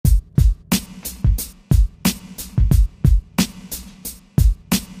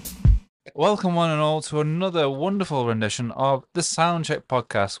Welcome, one and all, to another wonderful rendition of the Soundcheck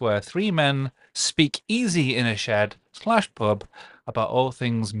podcast, where three men speak easy in a shed / pub about all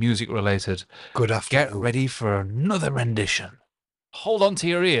things music related. Good afternoon. Get ready for another rendition. Hold on to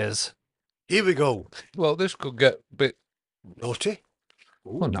your ears. Here we go. Well, this could get a bit. Naughty?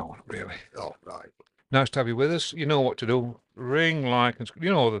 Well, no, not really. Oh, right. Nice to have you with us. You know what to do. Ring, like, and you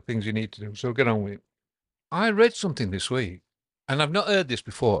know all the things you need to do. So get on with it. I read something this week, and I've not heard this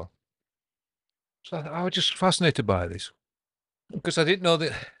before. So I was just fascinated by this because I didn't know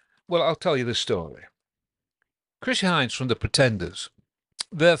that. Well, I'll tell you the story. Chris Hines from the Pretenders,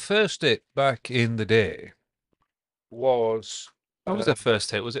 their first hit back in the day was. What was their first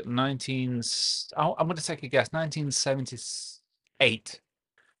hit? Was it 19... I'm going to take a guess. 1978.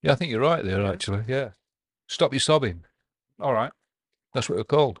 Yeah, I think you're right there, actually. Yeah. Stop Your Sobbing. All right. That's what it was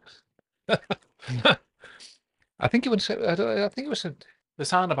called. I think it was. I think it was. They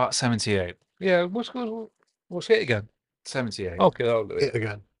sound about 78. Yeah. What's it again? 78. Okay, that'll do Hit it.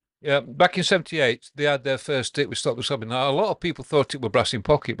 again. Yeah, back in '78, they had their first hit with "Stop Your Sobbing." Now, a lot of people thought it was "Brass in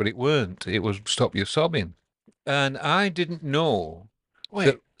Pocket," but it weren't. It was "Stop Your Sobbing," and I didn't know.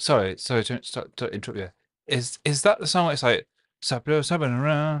 Wait, sorry to interrupt you. Is that the song where it's like, stop your sobbing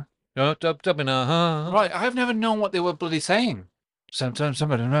around? No, dubbing, Right, I've never known what they were bloody saying. Sometimes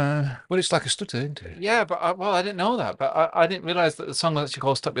somebody around. Well, it's like a stutter, isn't it? Yeah, but I didn't know that. But I didn't realize that the song was actually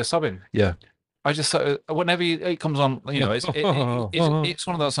called "Stop Your Sobbing." Yeah. I just thought whenever it comes on, it's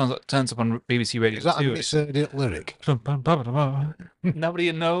one of those songs that turns up on BBC Radio. Is that a 2. misheard lyric?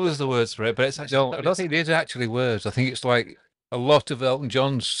 Nobody knows the words for it, but it's actually. No, I don't think it is actually words. I think it's like a lot of Elton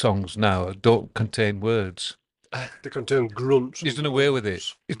John's songs now don't contain words. They contain grunts. He's done away with it.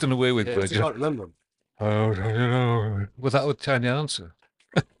 He's done away with Yeah, words. You can't remember them. Oh, was that a tiny answer?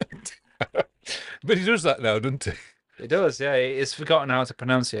 But he does that now, doesn't he? It does. Yeah, it's forgotten how to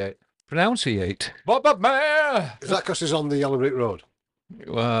pronunciate. Pronunciate. Bob Mayor. Is that because he's on the Yellow Brick Road?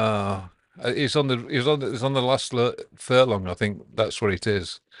 Wow. He's on the last furlong. I think that's what it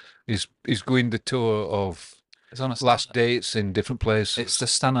is. He's going the tour of It's on a last dates in different places. It's the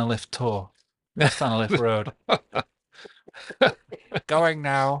Stanalift tour. Stanalift Road. Going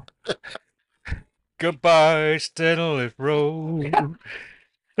now. Goodbye, Stanley Road.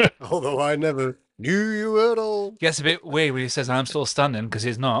 Although I never knew you at all. Gets a bit weird when he says I'm still standing because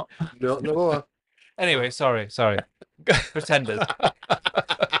he's not. Not no more. Anyway, sorry. Pretenders.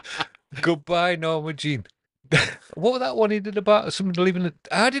 Goodbye, Norma Jean. What was that one he did about somebody leaving?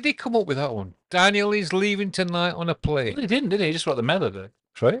 How did he come up with that one? Daniel is leaving tonight on a plane. Well, he didn't, did he? He just wrote the melody.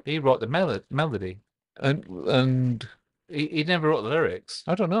 Right? He wrote the melody. And He never wrote the lyrics.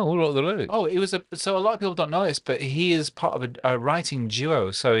 I don't know who wrote the lyrics. Oh, so a lot of people don't know this, but he is part of a writing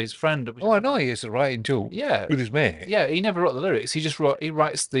duo. So his friend. Oh, I know he is writing too. Yeah. With his mate. Yeah, he never wrote the lyrics. He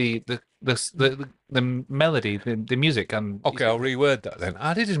writes the melody, the music, and Okay, I'll reword that then.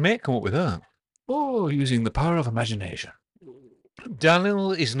 How did his mate come up with that? oh, using the power of imagination.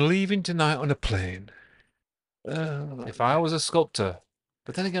 Daniel is leaving tonight on a plane. If I was a sculptor,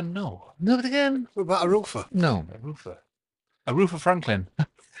 but then again, no. Not again. What about a roofer? No. A roofer Franklin.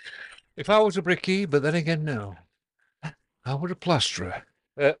 If I was a brickie, but then again, no. I was a plasterer.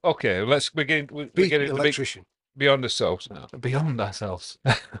 Okay, let's begin. We're Be getting an electrician. beyond ourselves now. Beyond ourselves.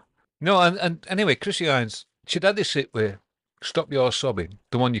 No, and anyway, Chrissy Hines, she'd had this hit with "Stop Your Sobbing,"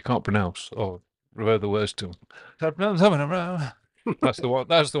 the one you can't pronounce or refer the words to. That's the one.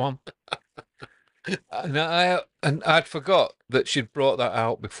 That's the one. And I'd forgot that she'd brought that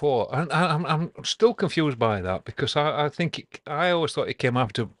out before, and I'm still confused by that because I think I always thought it came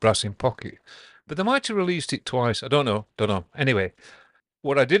after Brass in Pocket, but they might have released it twice. I don't know. Anyway,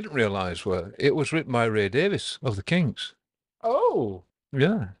 what I didn't realise were it was written by Ray Davies of the Kings. Oh,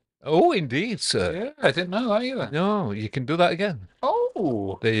 Yeah. Oh, indeed, sir. yeah, I didn't know that either. No, you can do that again.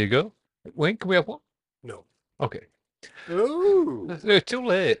 Oh, There you go. Wayne, can we have one? No. Okay. Ooh. Too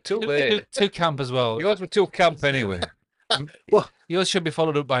late. Two camp as well. Yours were too camp anyway. Yours should be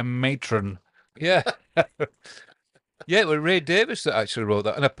followed up by matron. Yeah. Yeah, it was Ray Davies that actually wrote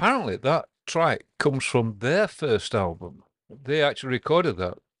that. And apparently that track comes from their first album. They actually recorded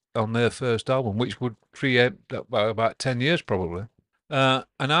that on their first album, which would preempt that by about 10 years probably. And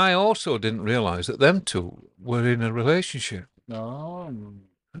I also didn't realise that them two were in a relationship. No.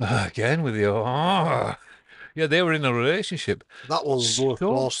 Again with the yeah, they were in a relationship. That one's more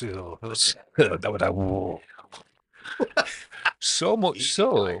So- classy though. So much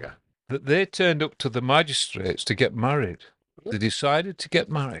so that they turned up to the magistrates to get married. They decided to get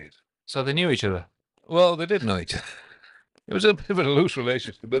married. So they knew each other. Well, they did know each other. It was a bit of a loose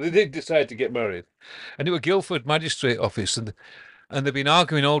relationship, but they did decide to get married. And it was Guildford Magistrate Office, and they've been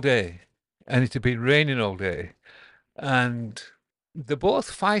arguing all day. and it had been raining all day. And they're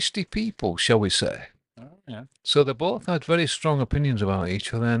both feisty people, shall we say. Oh, yeah. So they both had very strong opinions about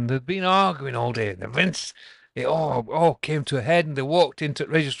each other, and they'd been arguing all day. And events, it all came to a head, and they walked into the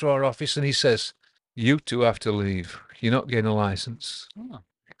registrar office, and he says, "You two have to leave. You're not getting a license. Oh.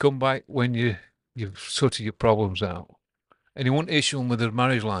 Come back when you've sorted your problems out." And he wouldn't issue them with a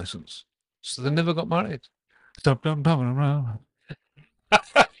marriage license, so they never got married. Stop around.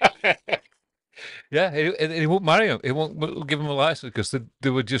 Yeah, he won't marry him. He won't give him a license because they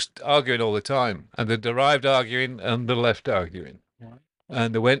were just arguing all the time, and they arrived arguing and they left arguing,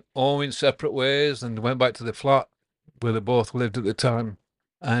 and they went home in separate ways, and they went back to the flat where they both lived at the time,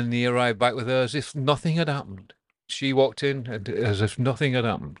 and he arrived back with her as if nothing had happened. She walked in and as if nothing had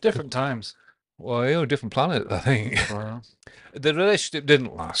happened. Different times. Well, you're a different planet, I think. Wow. The relationship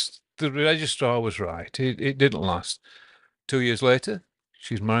didn't last. The registrar was right. It didn't last. 2 years later,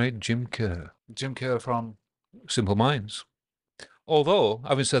 she's married Jim Kerr. Jim Kerr from Simple Minds. Although,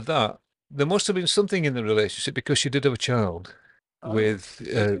 having said that, there must have been something in the relationship because she did have a child with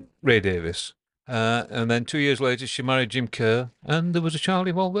Ray Davis. And then 2 years later, she married Jim Kerr, and there was a child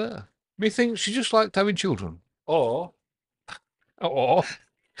involved there. Methinks she just liked having children. Or Oh.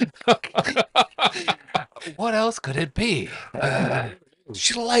 what else could it be?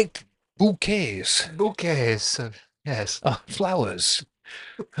 She liked bouquets, Bouquets. Yes. flowers,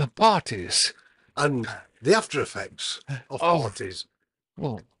 parties. And the after effects of parties.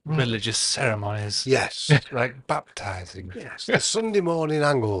 Well, Religious ceremonies. Yes. Like baptizing. Yes. The Sunday morning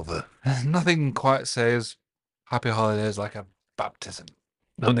hangover. Nothing quite says happy holidays like a baptism.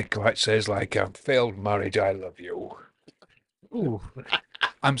 nothing quite says like a failed marriage, I love you. Ooh.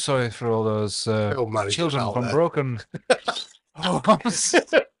 I'm sorry for all those Failed marriages children out from there. broken homes.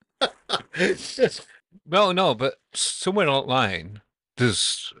 No, but somewhere online,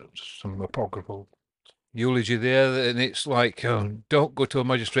 there's some apocryphal eulogy there, and it's like, don't go to a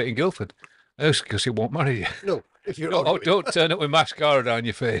magistrate in Guildford. Because he won't marry you. No, if you're Don't turn up with mascara down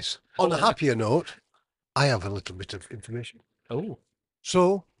your face. on a happier note, I have a little bit of information. Oh.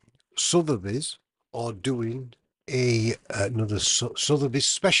 So, Sotheby's are doing another Sotheby's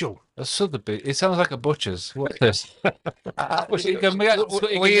special. A Sotheby. It sounds like a butcher's. What's this? We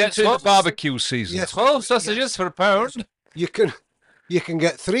into the barbecue season. Yes. 12 sausages for a pound. You can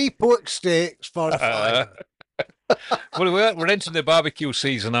get 3 pork steaks for a fiver. Well, we're entering the barbecue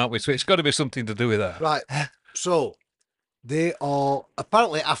season, aren't we? So it's got to be something to do with that. Right. So they are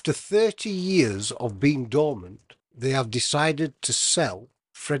apparently, after 30 years of being dormant, they have decided to sell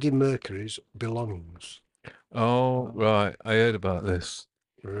Freddie Mercury's belongings. Oh, right. I heard about this.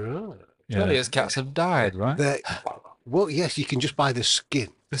 Right. Surely his cats have died, right? Well, yes, you can just buy the skin.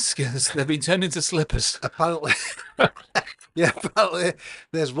 The skins, they've been turned into slippers. Apparently, yeah, apparently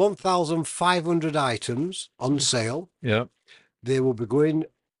there's 1,500 items on sale. Yeah. They will be going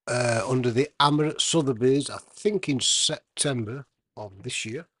under the Amaret Sotheby's, I think in September of this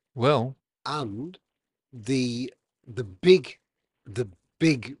year. Well, And the big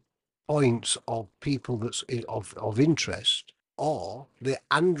points of people that's of interest are the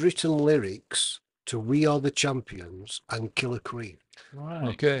handwritten lyrics to "We Are the Champions" and "Killer Queen." Right.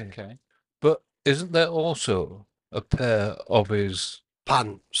 okay. But isn't there also a pair of his?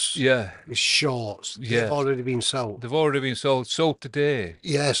 Pants, Yeah, his shorts, Yeah. they've already been sold. they've already been sold today.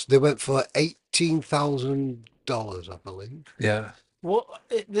 Yes, they went for $18,000, I believe. Yeah.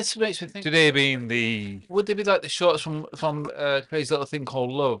 This makes me think. Today being the Would they be like the shorts from Crazy Little Thing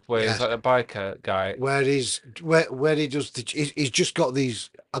Called Love, where Yes. he's like a biker guy? Where he does he's just got these.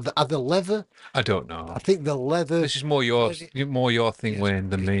 Are the leather? I don't know. I think the leather. This is more your thing,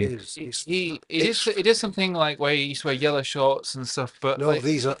 Wayne, than me. He did something like where he used to wear yellow shorts and stuff. But No, like,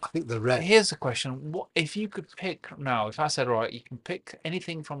 these are. I think they're red. here's the question: what if you could pick now? If I said, right, you can pick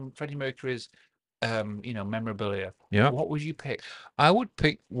anything from Freddie Mercury's, memorabilia. Yeah. What would you pick? I would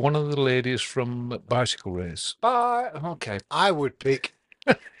pick one of the ladies from Bicycle Race. Okay. I would pick.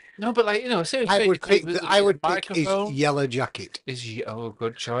 No, but seriously, I would pick. I would pick his microphone. yellow jacket.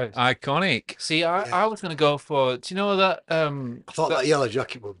 Good choice. Iconic. See, I was going to go for. Do you know that? I thought that yellow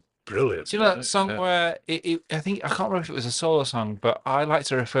jacket was brilliant. Do you know that song where I think I can't remember if it was a solo song, but I like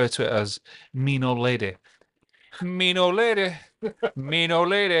to refer to it as "Mean Old Lady." Mean old lady, mean old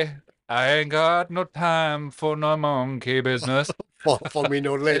lady. I ain't got no time for no monkey business. for me,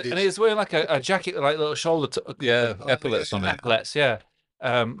 no ladies. And he's wearing like a jacket with like little shoulder. Yeah, epaulets on it. Epaulets, yeah.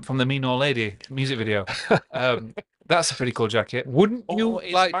 From the Mean Old Lady music video. That's a pretty cool jacket. Wouldn't you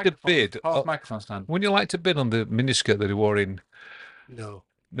his like to microphone, bid? half microphone stand. Wouldn't you like to bid on the miniskirt that he wore in? No,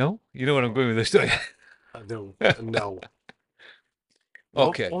 No? You know where I'm going with this, don't you? no, no.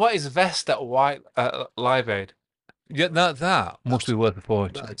 Okay. What is Vest at White Live Aid? Yeah, that must be worth a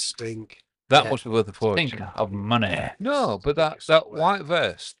fortune. That'd stink. That Yeah. must be worth a fortune. Think of money. No, but that white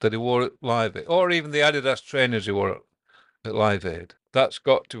vest that he wore at Live Aid, or even the Adidas trainers he wore at Live Aid, that's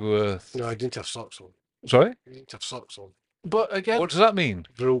got to be worth. No, I didn't have socks on. Sorry? I didn't have socks on. But again, What does that mean?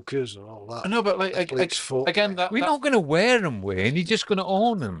 Brokers and all that. no, but like Athlete's foot. again, that We're not going to wear them, Wayne. You're just going to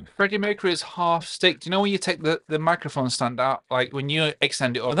own them. Freddie Mercury is half stick. Do you know when you take the microphone stand out, like when you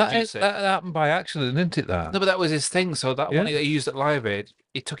extend it or Well, that reduce it? happened by accident, didn't it? That. No, but that was his thing. So that one Yeah. that he used at Live Aid,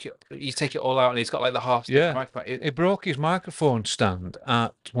 he took it. You take it all out, and he's got like the half stick Yeah. microphone. He broke his microphone stand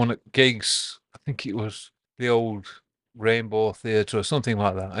at one of gigs. I think it was the old Rainbow Theatre or something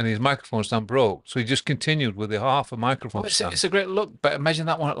like that, and his microphone stand broke. So he just continued with the half a microphone stand. It's a great look, but imagine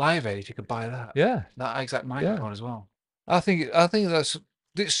that one at Live Aid if you could buy that. Yeah, That exact microphone as well. I think there's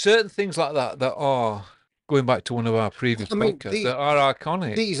certain things like that are going back to one of our previous podcasts that are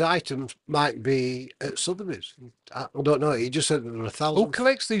iconic. These items might be at Sotheby's. I don't know. He just said there were 1,000. Who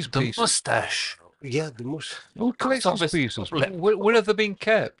collects these The pieces? mustache. Yeah, the must. Who collects these Office pieces? lip. Where have they been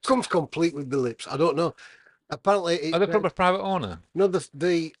kept? Comes complete with the lips. I don't know. Apparently, Are they from a private owner? no,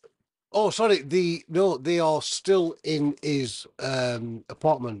 oh, sorry, they are still in his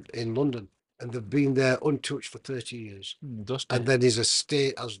apartment in London, and they've been there untouched for 30 years. Dusty. And then his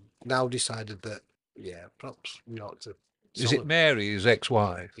estate has now decided that, yeah, perhaps we ought to. Is it Mary, his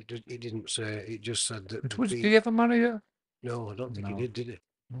ex-wife? He didn't say. He just said that. Did he ever marry her? No, I don't think he did he?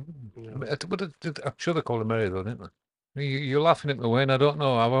 No. I'm sure they called her Mary, though, didn't they? You're laughing at me, Wayne. I don't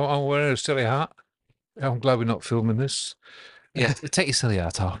know. I'm wearing a silly hat. I'm glad we're not filming this. Yeah, take your silly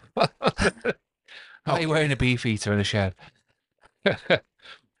hat off. Why are you wearing a beef eater in the shed?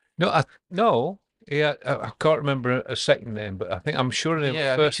 No. Yeah, I can't remember a second name, but I'm sure her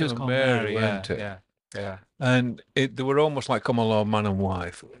Yeah, I think first she was name called Mary, Mary. wasn't it? Yeah. And they were almost like common law man and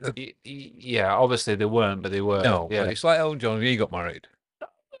wife. Yeah, obviously they weren't, but they were. No, yeah. but it's like Elton John. He got married.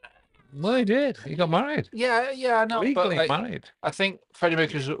 Well, he did. He got married. Yeah, I know. Legally but married. I think Freddie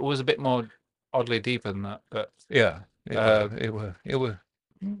Mercury was a bit more oddly deeper than that. But Yeah, it were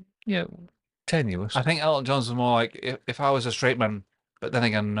yeah, tenuous. I think Elton John's was more like if I was a straight man, but then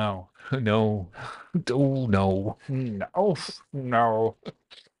again, no. No, oh no. No.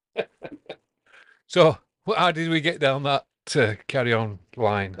 So, how did we get down that carry on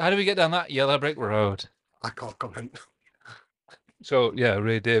line? How do we get down that yellow brick road? I can't comment. So, yeah,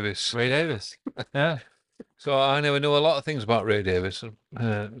 Ray Davis. Ray Davis. Yeah. So I never know a lot of things about Ray Davis,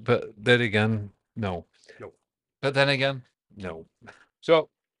 but then again, no. But then again, No. So,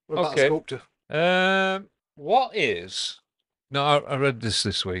 What about okay. a sculptor? What is? No, I read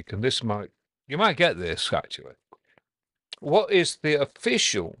this week, and you might get this actually. What is the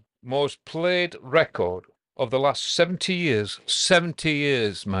official most played record of the last 70 years? 70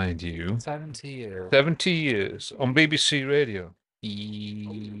 years, mind you. 70 years. 70 years on BBC Radio.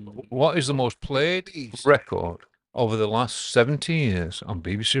 What is the most played record over the last 70 years on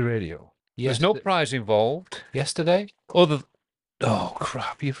BBC Radio? There's no prize involved. Yesterday? Oh,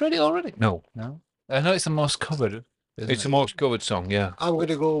 crap. You've read it already? No. I know it's the most covered. It's the most covered song, yeah. I'm going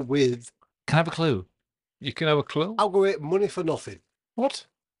to go with. Can I have a clue? You can have a clue? I'll go with Money for Nothing. What?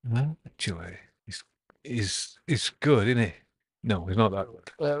 Actually, it's good, isn't it? No, it's not that good.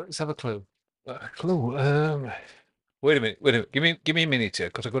 Let's have a clue. A clue? Wait a minute. Give me a minute here,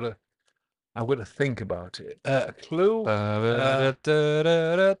 because I've got to think about it. A clue?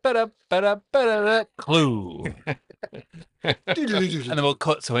 Clue. And then we'll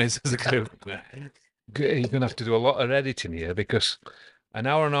cut to when it says a clue. You're going to have to do a lot of editing here, because an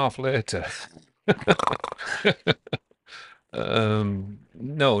hour and a half later.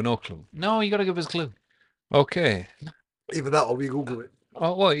 No clue. No, you got to give us a clue. Okay. Either that or we Google it.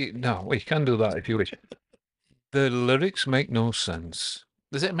 Oh, well, you can do that if you wish. The lyrics make no sense.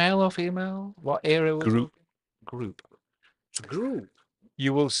 Is it male or female? What era was Group. it? Group. It's a group.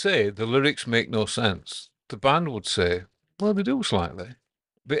 You will say the lyrics make no sense. The band would say, well, they do slightly.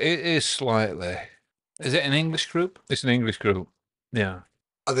 But it is slightly. Is it an English group? It's an English group. Yeah.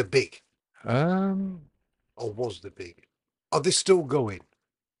 Are they big? Or was they big? Are they still going?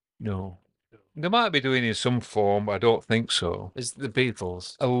 No. They might be doing it in some form, but I don't think so. Is it the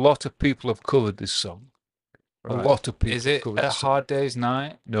Beatles? A lot of people have covered this song. Right. A lot of people. Is it A Hard Day's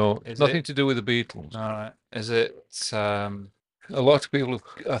Night? No, Is nothing it? to do with the Beatles. All right. Is it? A lot of people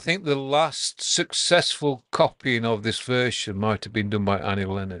I think the last successful copying of this version might have been done by Annie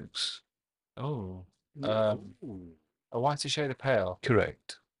Lennox. A Whiter Shade of Pale.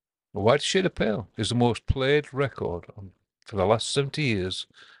 Correct. A White Shade of Pale is the most played record for the last 70 years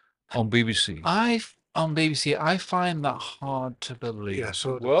on BBC. I on BBC. I find that hard to believe. Yeah,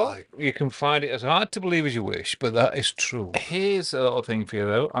 so do Well, I. you can find it as hard to believe as you wish, but that is true. Here's a little thing for you,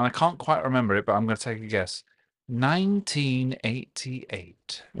 though, and I can't quite remember it, but I'm going to take a guess.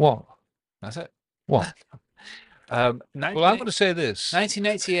 1988. What? That's it. What? Um, Well, I'm going to say this.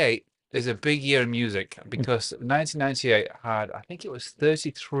 1988 is a big year in music because 1998 had, I think it was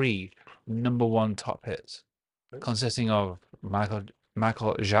 33 #1 top hits, consisting of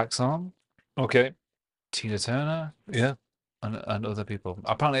Michael Jackson, Okay. Tina Turner, Yeah. and other people.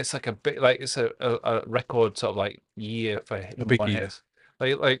 Apparently, it's like a bit like it's a record sort of like year for big #1 year. hits.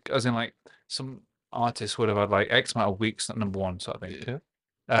 Like as in like some artists would have had like X amount of weeks at #1 sort of thing. Yeah.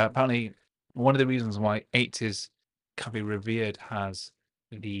 Apparently, one of the reasons why 80s can be revered as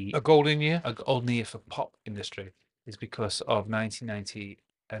A golden year. a golden year for pop industry is because of 1990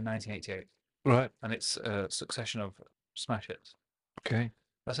 and 1988, Right. and it's a succession of smash hits. Okay.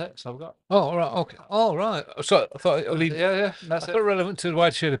 That's it. So I've got. Oh, right. Okay. Oh, right. So I thought it lead. Yeah, I that's thought it. relevant to the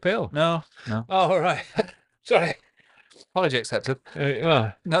white shade of pale. No, Oh, right. Sorry. apology accepted.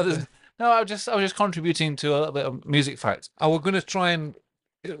 Well, No, no. I was just contributing to a little bit of music facts, I was going to try and.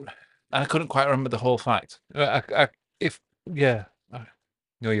 and I couldn't quite remember the whole fact.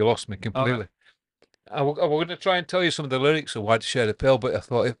 No, you lost me completely. I was going to try and tell you some of the lyrics of White Shade of Pale, but I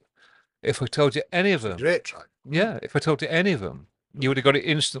thought if I told you any of them, Great track. yeah, if I told you any of them, you would have got it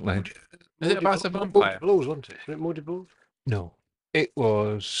instantly. Is it about a Moody vampire? Blues, wasn't it? Wasn't it Moody Blues? No, it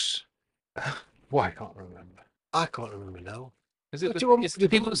was. Why I can't remember. I can't remember now. Is it What the, do you want is it me the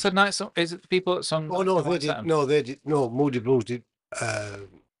to people do? that said night song? Is it the people that sung? Oh no, White they did. Satin? No, they did. No, Moody Blues did.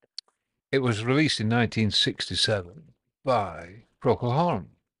 It was released in 1967 by Procol Harum.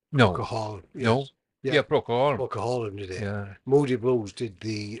 No, Alcohol. no, Yeah. yeah, Procol Harum. Alcohol did it. Yeah, Moody Blues did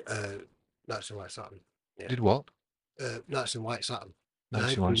the Nights in White Satin. Yeah. did what? Nights in White Satin.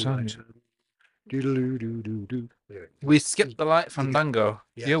 Nights in White Satin. Doodle-oo-doo-doo-doo. Anyway, We skipped the light fandango.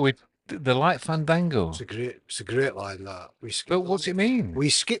 Yeah, we the Light Fandango. it's a great line that we skipped. But what's it mean? We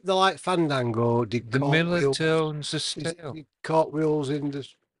skipped the light fandango. Did The miller cartwheels- turns the is it stale. the cartwheels in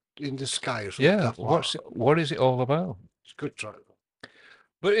the sky or something. Yeah, daft like that. what is it all about? It's a good track.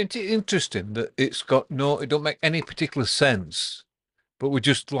 But it's interesting that it don't make any particular sense, but we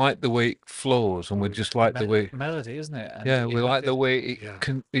just like the way it flows, and we just like the way, melody, isn't it? And yeah, we like the way Yeah.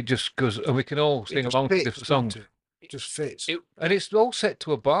 it just goes, and we can all It sing just along to fits, different doesn't songs. It just fits. And it's all set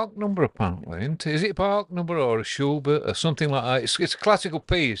to a Bach number, apparently, isn't it? Is it a Bach number or a Schubert or something like that? It's a classical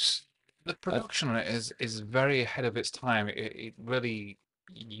piece. The production on it is very ahead of its time. It really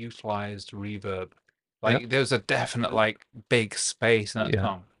utilized reverb. Like there's a definite like big space in that Yeah.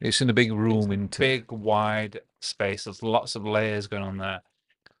 song. It's in a big room, into Big wide space. There's lots of layers going on there.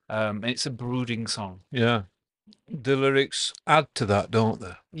 It's a brooding song. yeah. The lyrics add to that, don't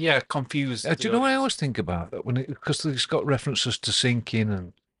they? Yeah, confused. Do you know what I always think about that because it's got references to sinking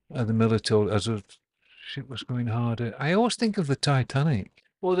and the military as a ship was going harder. I always think of the Titanic.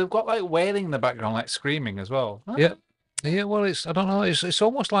 Well, they've got like wailing in the background, like screaming as well. Yeah, yeah. Well, I don't know. It's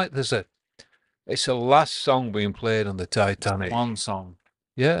almost like it's a last song being played on the Titanic. One song.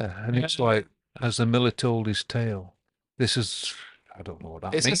 Yeah, and it's Yeah. like as the miller told his tale. This is I don't know what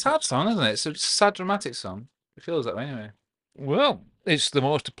that It's means. a sad song, isn't it? It's a sad, dramatic song. It feels that way anyway. Well, it's the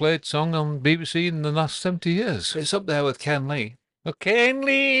most played song on BBC in the last 70 years. It's up there with Ken Lee. Okay,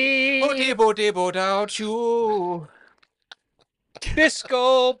 Lee. Without you.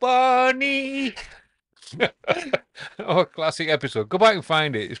 Disco Barney. Oh, classic episode. Go back and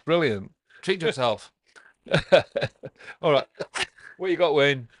find it. It's brilliant. Treat yourself. All right. What you got,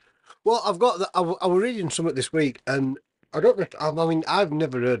 Wayne? Well, I've got. I was reading something this week, and I don't know. I mean, I've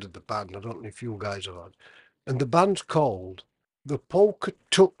never heard of the band. I don't know if you guys have had. And the band's called the Polka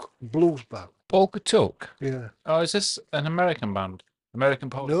Tuck Blues Band. Polka Tuck. Yeah. Oh, is this an American band? American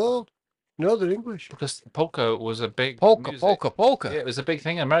polka? No, they're English. Because polka was a big Polka. Yeah, it was a big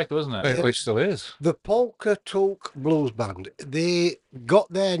thing in America, wasn't it? It still is. The Polka Tuck Blues Band. They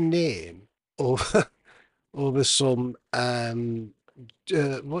got their name over some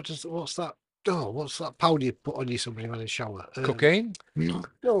what's that? Oh, what's that powder you put on you somebody when in the shower? Cocaine?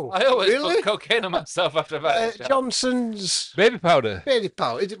 No. I always really? put cocaine on myself after that. Johnson's Baby powder. baby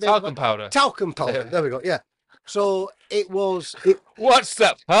powder. Is it baby Talcum powder. Talcum powder. Yeah. There we go. Yeah. So it was. What's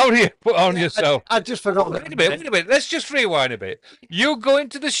that powder you put on yourself? I just forgot that. Wait a minute. Let's just rewind a bit. You go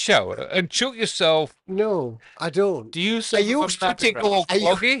into the shower and chuck yourself. No, I don't. Do you suffer used from to nappy Tickle rash?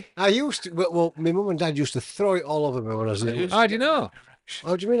 all foggy. I used to. Well, my mum and dad used to throw it all over me when I was little. How do you know?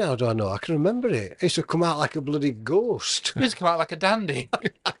 How do you mean? How do I know? I can remember it. It used to come out like a bloody ghost. You just come out like a dandy.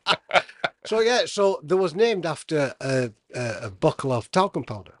 So yeah, so there was named after a buckle of talcum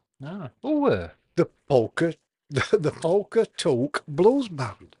powder. No. Oh, The polka, the polka talk blues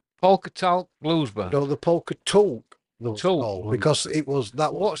band. Polka Talk Blues Band. No, the polka talk. Those Talk called, blues. because it was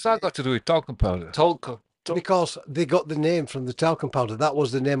that. What's that got to do with talcum powder? Talk. Because they got the name from the talcum powder. That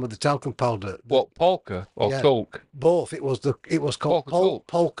was the name of the talcum powder. What, polka or Yeah. talk? Both. It was called Polka talk.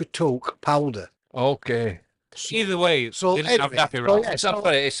 polka talk powder. Okay. Either way, So they didn't have anyway, nappy so wrap. yeah, It's, so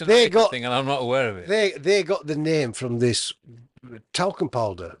it's an they American got- thing, and I'm not aware of it. they got the name from this talcum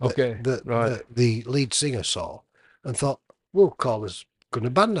powder that, Okay, right. that the lead singer saw and thought, we'll call this going to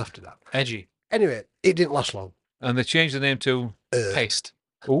band after that. Edgy. Anyway, it didn't last long. And they changed the name to Paste.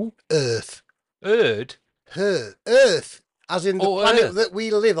 Earth. Erd. Earth, as in the planet Earth. that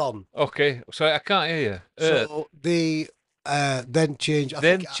we live on. Okay, sorry, I can't hear you. Earth. So they then changed.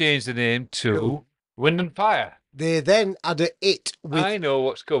 Changed the name to. Wind and Fire. They then had a hit with. I know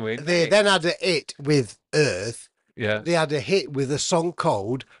what's coming. They then had a hit with Earth. Yeah, They had a hit with a song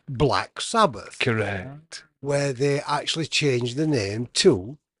called Black Sabbath, correct. where they actually changed the name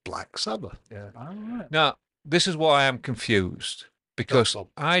to Black Sabbath. Yeah. All right. Now, this is why I'm confused because Go on.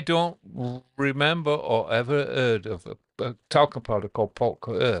 I don't remember or ever heard of a talcum powder called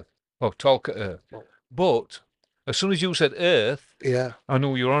Polka Earth or Talca Earth. Oh. But as soon as you said Earth, Yeah. I know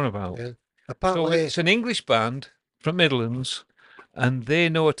what you're on about. Yeah. So Apparently, it's an English band from Midlands, and they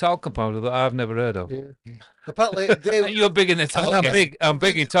know a talcum powder that I've never heard of. yeah. Apparently And they you're big in the And talk. I'm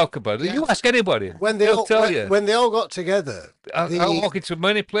big in talcum powder. Yeah. You ask anybody, when they they'll all tell you. when they all got together, I the- walk into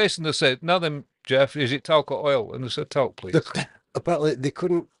many places and they say, "Now then, Jeff, is it talc or oil?" And they said, "Talc, please." apparently they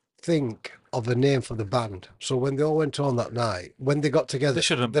couldn't think of a name for the band. So when they all went on that night, when they got together They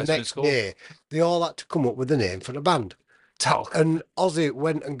should have the been in next school. day, they all had to come up with a name for the band. Talk. And Ozzy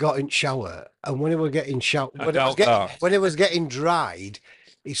went and got in shower, and when he was getting doubt that. when it was getting dried,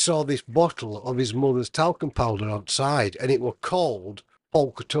 he saw this bottle of his mother's talcum powder outside, and it was called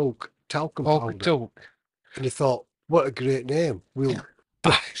Polka Talk talcum Polka powder. talc. And he thought, what a great name! We'll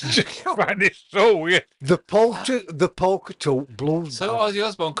I find it so weird. the polka talk blues So band. Ozzy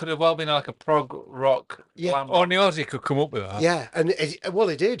Osbourne could have well been like a prog rock. Yeah. glam rock. Only Ozzy could come up with that. Yeah, and well,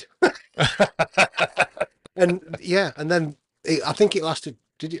 he did. And yeah, and then I think it lasted.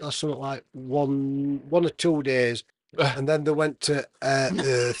 Did it last something like one or 2 days? And then they went to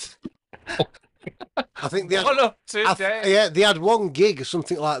Earth. I think they had. One up today. Yeah, they had one gig or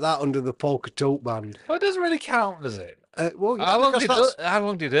something like that under the Polka Talk band. Well, it doesn't really count, does it? Well, yeah, How long, because did, how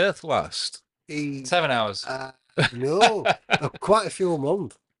long did Earth last? he, 7 hours. no, quite a few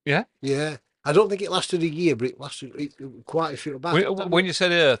months. Yeah? Yeah. I don't think it lasted a year, but it lasted quite a few. When you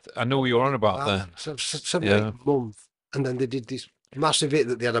said Earth, I know what you're on about then. 7 Yeah. 8 months, and then they did this massive hit.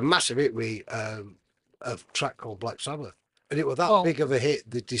 That they had a massive hit with a track called Black Sabbath, and it was that Well- big of a hit.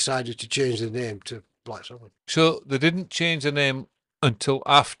 They decided to change the name to Black Sabbath. So they didn't change the name until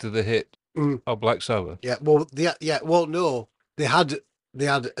after the hit Mm. of Black Sabbath. Yeah, well, well, no, they had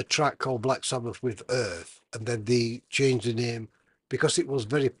a track called Black Sabbath with Earth, and then they changed the name because it was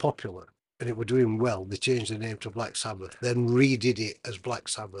very popular and it were doing well. They changed the name to Black Sabbath, then redid it as Black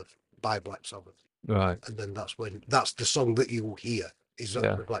Sabbath by Black Sabbath, Right. and then that's the song that you will hear is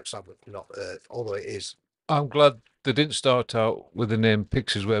Yeah. Black Sabbath, not Earth, although it is. I'm glad they didn't start out with the name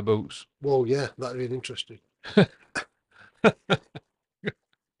Pixies Wear Boots. Well, yeah, that'd be interesting.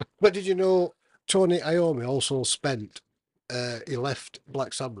 But did you know Tony Iommi also spent? He left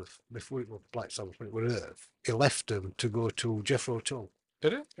Black Sabbath before it was Black Sabbath when it was Earth. He left them to go to Jethro Tull,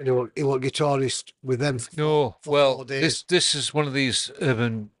 Did it? and he was guitarist with them. No, for well, 4 days. this is one of these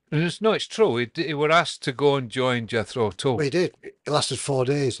urban. It's true. He were asked to go and join Jethro Tull. Well, he did. It lasted 4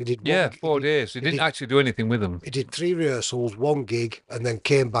 days. He did. Yeah, one, 4 days. He didn't actually do anything with them. He did 3 rehearsals, 1 gig, and then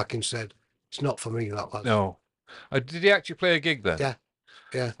came back and said, "It's not for me." That lad. No. Did he actually play a gig then? Yeah,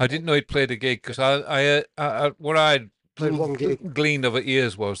 yeah. I didn't know he'd played a gig because what I Played 1 gig. gleaned of it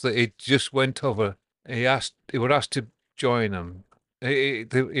years was that he just went over. He were asked to join him. He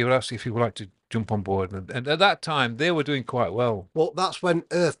were asked if he would like to jump on board, and at that time they were doing quite well. Well, that's when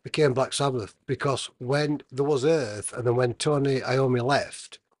Earth became Black Sabbath, because when there was Earth, and then when Tony Iommi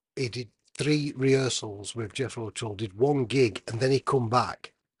left, he did 3 rehearsals with Jethro Tull, did 1 gig, and then he come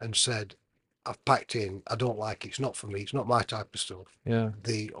back and said, "I've packed in. I don't like it. It's not for me. It's not my type of stuff." Yeah,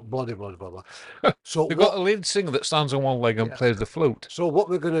 The blah blah blah blah. So they've got a lead singer that stands on one leg and Yeah. plays the flute. so what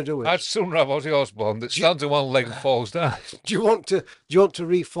we're going to do is, I'd sooner have Ozzy Osbourne that stands on one leg and falls down. do you want to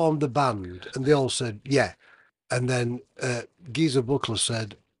reform the band? And they all said, yeah. And then Geezer Buckler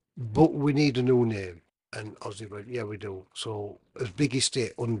said, but we need a new name. And Ozzy went, yeah, we do. So as big as stay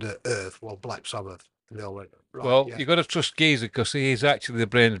under Earth, well, Black Sabbath. And they all went, right, Well, yeah. you got to trust Geezer because he's actually the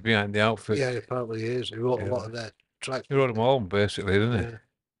brains behind the outfit. Yeah, apparently he is. He wrote a Yeah. lot of their tracks. He wrote them all basically, didn't he? Yeah.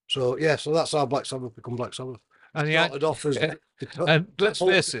 So yeah, so that's how Black Sabbath become Black Sabbath. And Started off as and let's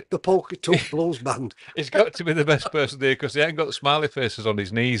face it, the Polka Tulk Blues Band. he's got to be the best person there because he ain't got the smiley faces on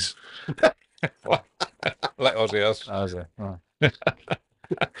his knees. Like Ozzy has. Ozzy. Oh.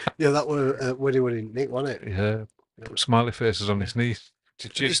 Yeah, that were when he was in Nick, wasn't it? Yeah, put smiley faces on his knees to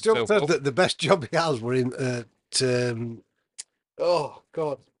cheer He still himself said up. that the best job he has were in oh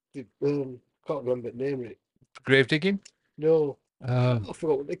God, can't remember the name of it. Grave digging. No, Uh, I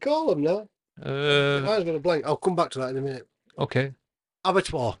forgot what they call them now. I was going to blank. I'll come back to that in a minute. Okay.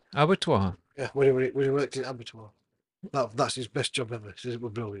 Abattoir. Abattoir. Yeah, when he worked in abattoir. That's his best job ever. Says it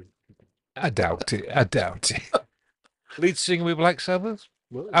was brilliant. I doubt it. I doubt it. Lead singer with Black Sabbath.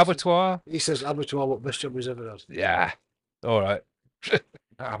 Well, Abattoir. he says abattoir what best job he's ever had. Yeah. All right. Do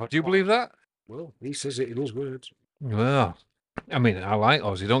you believe that? Well, he says it in his words. Well, I mean, I like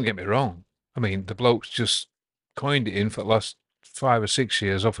Ozzy. Don't get me wrong. I mean, the bloke's just coined it in for the last 5 or 6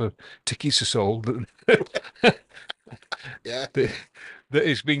 years off of Tickets Are Sold. Yeah. That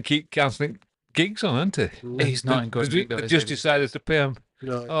he's been keep cancelling gigs on, hasn't he? He's not in good They shape, though, is just he? decided to pay him.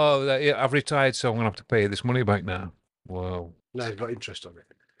 No, Oh, I've retired, so I'm going to have to pay this money back now. Well, no, he's got interest on it.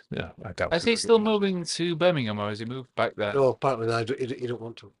 yeah, I doubt Is it. he still moving to Birmingham, or has he moved back there? No, apparently no, he don't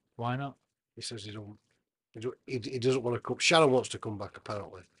want to. Why not? He says he don't. He doesn't want to come. Sharon wants to come back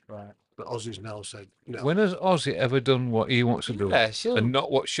apparently, Right. but Ozzy's now said no. When has Ozzy ever done what he wants to do Yeah, she'll. and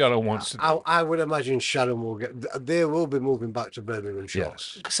not what Sharon wants to do? I would imagine Sharon will get. They will be moving back to Birmingham shortly.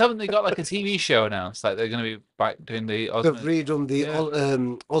 Yes. Because haven't they got like a TV show announced? Like they're going to be back doing the They've Osbourne redone the Yeah.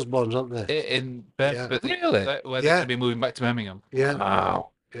 Osbournes, haven't they? in Birmingham. Yeah. Really? Where they're Yeah. going to be moving back to Birmingham. Yeah,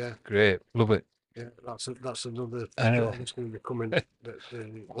 Wow. yeah, Great. Love it. yeah. That's another Uh, job that's going to be coming. I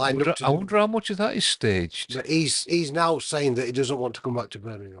Lined wonder, up to I do. wonder how much of that is staged. But he's now saying that he doesn't want to come back to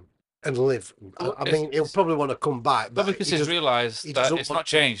Birmingham and live. Well, I mean, he'll probably want to come back, But but because he he's doesn't, realised he that doesn't it's want not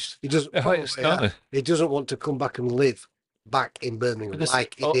changed. he doesn't. Oh, Probably, it's not. he doesn't want to come back and live back in Birmingham Because-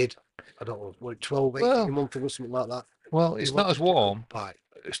 like he oh. did. I don't know, what, 12, 18 Well, months ago, something like that. Well, He it's not wanted as to come warm. back.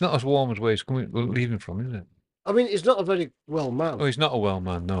 It's not as warm as where he's leaving from, is it? I mean, he's not a very well man. Oh, he's not a well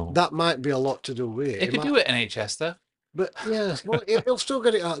man, no. That might be a lot to do with it. He could do it NHS though. But yeah, well, he'll still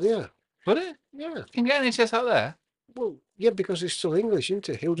get it out there. Would it? Yeah. You can get NHS out there. Well, yeah, because he's still English, isn't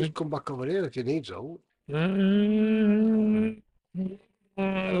he? He'll just come back over here if he needs help. Mm, I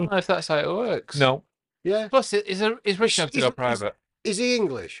don't know if that's how it works. no. Yeah. Plus, he's rich enough to go private. Is he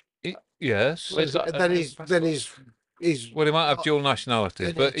English? Yes. Well, he's got Then a he's Well, he might have dual nationality,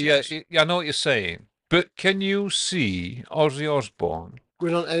 Yeah, but yeah, I know what you're saying. But can you see Ozzy Osbourne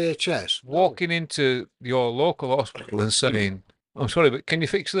going on NHS. walking into your local hospital and saying, "I'm sorry, but can you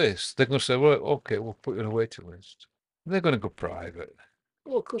fix this?" They're going to say, "Well, okay, we'll put you on a waiting list." They're going to go private,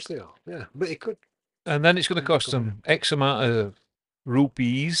 Well, of course they are. Yeah, but he could. and then it's going to cost them X amount of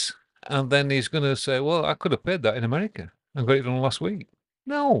rupees, and then he's going to say, "Well, I could have paid that in America. I got it done last week."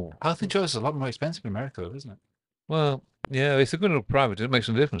 No. Health insurance is a lot more expensive in America, though, isn't it? Well, yeah, if they're going to go private, it makes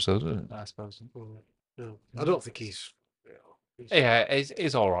no difference, though, does it? I suppose. No, I don't think he's. Yeah,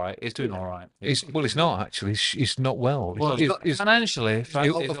 he's all right. He's doing all right. He's not actually. He's not well. Well, financially,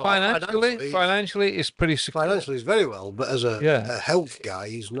 Financially, it's pretty secure. financially he's very well, but as a health guy,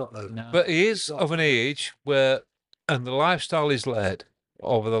 he's not. No. But he is of an age where, and the lifestyle he's led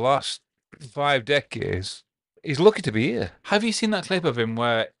over the last 5 decades, he's lucky to be here. Have you seen that clip of him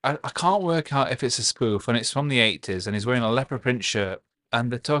where I can't work out if it's a spoof and it's from the 80s and he's wearing a leopard print shirt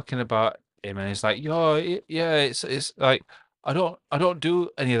and they're talking about him and he's like, "Yo, yeah, it's like I don't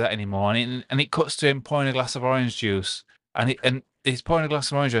do any of that anymore." And it cuts to him pouring a glass of orange juice and he's pouring a glass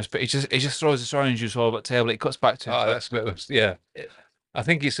of orange juice, but he just throws this orange juice all over the table. It cuts back to him. Oh, that's a bit of, yeah. I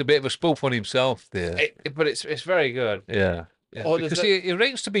think it's a bit of a spoof on himself there. But it's very good. Yeah. Or there's Because he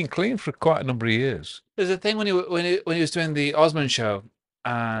ranks to being clean for quite a number of years. There's a thing when he was doing the Osbourne show,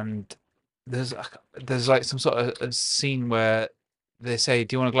 and there's like some sort of a scene where they say,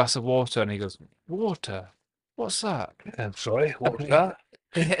 "Do you want a glass of water?" And he goes, "Water? What's that?" I'm sorry, what was that?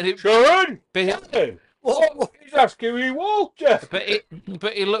 And it- Sharon! but, He's asking me water!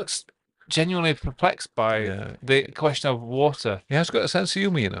 but he looks genuinely perplexed by Yeah. the question of water. He has got a sense of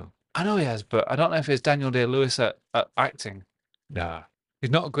humour, you know. I know he has, but I don't know if it's Daniel Day-Lewis at acting. Nah.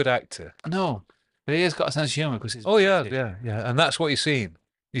 He's not a good actor. No, but he has got a sense of humour because he's. Oh, yeah. And that's what you're seeing.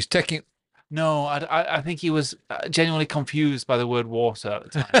 He's taking... No, I think he was genuinely confused by the word water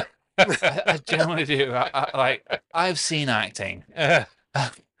at the time. I genuinely do. I've seen acting.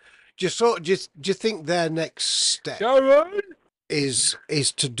 Do you think their next step Sharon! is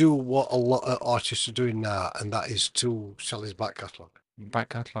to do what a lot of artists are doing now, and that is to sell his back catalogue? Back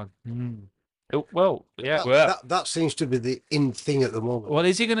catalogue. Well, yeah. That, Well- that seems to be the in thing at the moment. Well,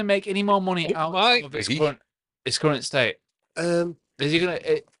 is he going to make any more money It out might of his be. current state? Um, Is he going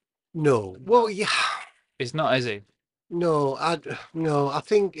to? no. Well, yeah. It's not, is he? No, no. I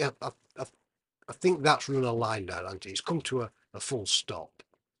think I think that's run a line there, Auntie. It's come to a full stop.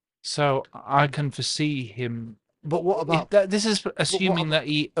 So I can foresee him. But what about? This is assuming that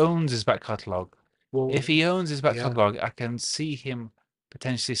he owns his back catalogue. Well, If he owns his back yeah. catalogue, I can see him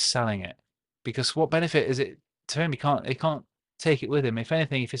potentially selling it. Because what benefit is it to him? He can't take it with him. If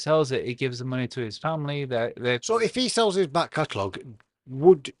anything, if he sells it, he gives the money to his family. So if he sells his back catalogue,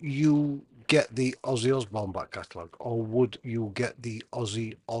 would you get the Ozzy Osbourne back catalogue, or would you get the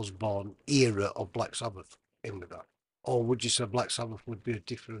Ozzy Osbourne era of Black Sabbath in with that, or would you say Black Sabbath would be a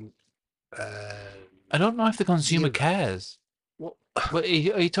different? I don't know if the consumer era. cares. What? But are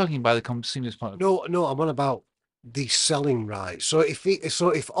you talking by the consumer's point of view? No, I'm on about the selling rights. So if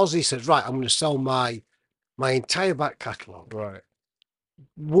Ozzy says, right, I'm going to sell my entire back catalogue, Right.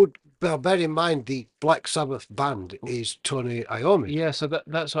 would bear in mind the Black Sabbath band is Tony Iommi. Yeah, so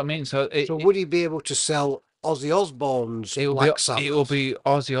that's what I mean. So Would he be able to sell Ozzy Osbourne's it will Black be Sabbath? it will be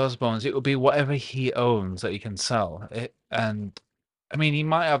Ozzy Osbourne's. It will be whatever he owns that he can sell. And I mean, he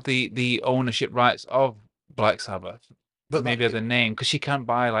might have the ownership rights of Black Sabbath, But maybe of the name, because she can't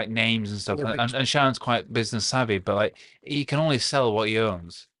buy like names and stuff. Yeah, And Sharon's quite business savvy, but like he can only sell what he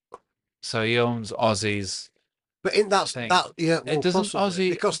owns. So he owns Ozzy's. But in that thing. yeah, well, It doesn't possibly, Ozzy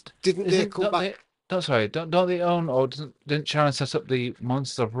because didn't they come don't back? don't they own, or didn't Sharon set up the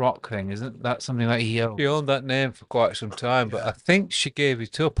Monster of Rock thing? Isn't that something that he owns? She owned that name for quite some time, but Yeah. I think she gave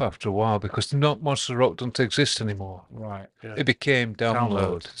it up after a while because the not Monster Rock doesn't exist anymore. Right. Yeah. It became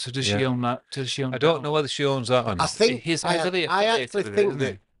Download. So does she Yeah. own that? Does she own? I don't know whether she owns that or I not. think He's I heavily actually affiliated with it, think isn't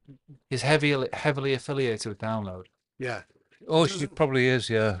that he? He's heavily affiliated with Download. yeah. Oh, she Doesn't- probably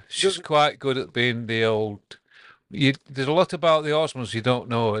is, yeah. She's doesn't- quite good at being the old. There's a lot about the Osmonds you don't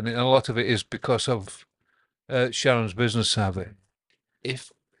know, and a lot of it is because of Sharon's business savvy.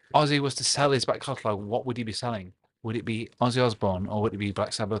 If Ozzy was to sell his back catalogue, what would he be selling? Would it be Ozzy Osbourne, or would it be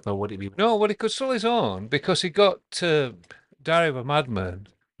Black Sabbath, or would it be? No, well, he could sell his own because he got Diary of a Madman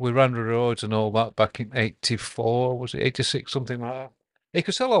with Randy Rhodes and all that back in '84, was it '86, something like that. He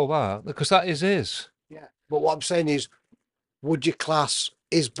could sell all that because that is his. Yeah. But what I'm saying is, would you class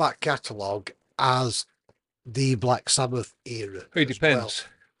his back catalogue as the Black Sabbath era? It as depends.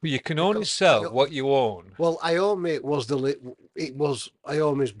 You can only Because sell what you own. Well, Iommi was it was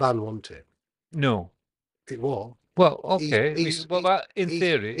Iommi's band, wasn't it? No. It was. Well, okay. Well, that in He-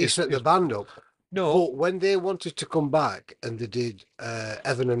 theory he is set the band up. no. But when they wanted to come back and they did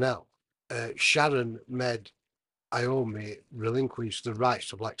Evan and Elle, Sharon made Iommi relinquish the rights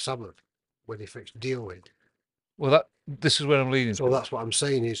to Black Sabbath when he fixed deal with. Well, this is where I'm leading So to. that's what I'm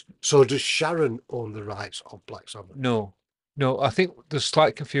saying is, so does Sharon own the rights of Black Sabbath? No, I think there's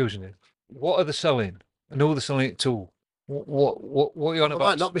slight confusion here. What are they selling? I know they're selling it too. What are you on They about?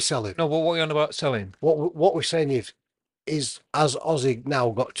 might not be selling. No, what are you on about selling? What we're saying is has Ozzy now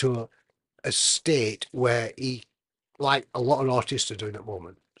got to a state where he, like a lot of artists are doing at the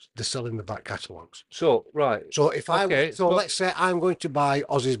moment, they're selling the back catalogues. So, right. So if Okay, well- let's say I'm going to buy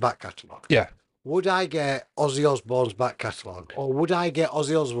Ozzy's back catalogue. Yeah. Would I get Ozzy Osbourne's back catalogue, or would I get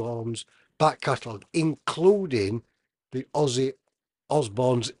Ozzy Osbourne's back catalogue, including the Ozzy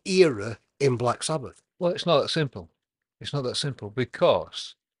Osbourne's era in Black Sabbath? Well, it's not that simple. It's not that simple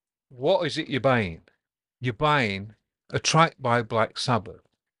because what is it you're buying? You're buying a track by Black Sabbath.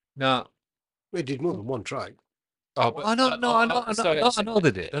 Now, We did more than one track. Oh, I know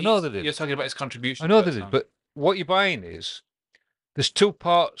they did. I know they did. You're talking about his contribution. I know to they that did, song. but what you're buying is there's two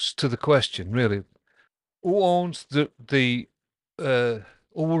parts to the question, really. Who owns who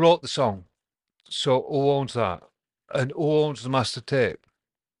wrote the song? So who owns that? And who owns the master tape?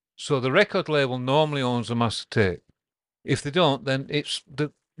 So the record label normally owns the master tape. If they don't, then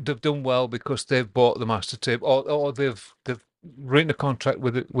they've done well because they've bought the master tape, or they've written a contract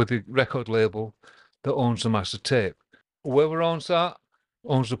with the record label that owns the master tape. Whoever owns that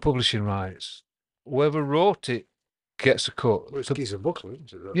owns the publishing rights. Whoever wrote it gets a cut. Well, it's The- Geezer Buckley,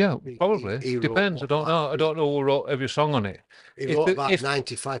 isn't it? yeah, He- probably. he wrote Depends. I what, don't know. I don't know who wrote every song on it. He If wrote the- about if-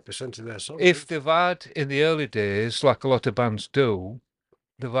 95% of their songs. If they've had in the early days, like a lot of bands do,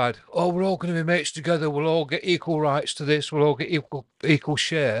 they've had, oh, we're all going to be mates together. We'll all get equal rights to this. We'll all get equal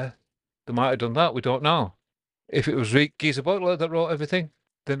share. They might have done that. We don't know. If it was Geezer Butler that wrote everything,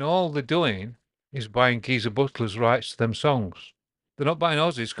 then all they're doing is buying Geezer Butler's rights to them songs. They're not buying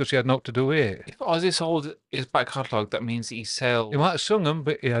Ozzy's because he had naught to do with it. if Ozzy sold his back catalogue, that means he sells. He might have sung them,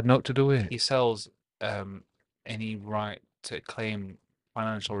 but he had naught to do with He it. sells any right to claim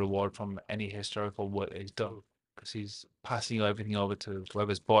financial reward from any historical work that he's done, because he's passing everything over to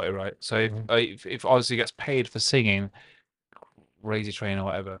whoever's bought it, right? So if Ozzy gets paid for singing Crazy Train or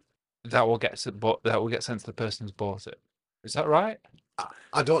whatever, that will get sent to the person who's bought it. Is that right?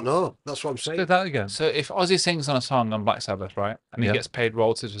 I don't know. That's what I'm Say saying. that again. So if Ozzy sings on a song on Black Sabbath, right, and he Yeah. gets paid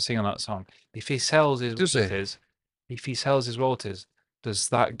royalties for singing that song, if he sells his Does he? royalties, does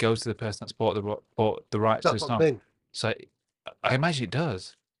that go to the person that's bought the rights to the That's what I'm song? saying. So I imagine it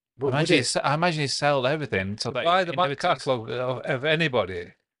does. I But would it? imagine he sold everything so To that buy the it never back takes. catalogue of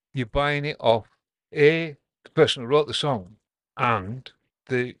anybody, you're buying it off the person who wrote the song and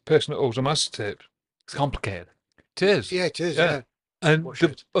the person who owns the master tape. It's complicated. It is. Yeah, it is. Yeah. Yeah. And, What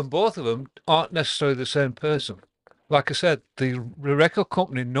shit? and both of them aren't necessarily the same person. Like I said, the record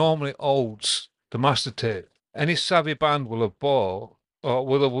company normally owns the master tape. Any savvy band will have bought or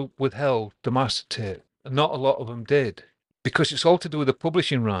will have withheld the master tape. And not a lot of them did. Because it's all to do with the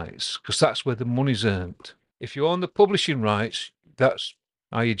publishing rights, because that's where the money's earned. If you own the publishing rights, that's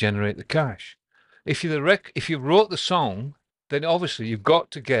how you generate the cash. If you wrote the song, then obviously you've got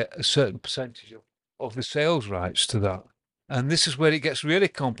to get a certain percentage of the sales rights to that. And this is where it gets really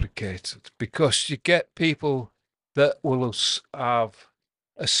complicated, because you get people that will have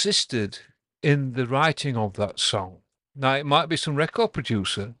assisted in the writing of that song. Now, it might be some record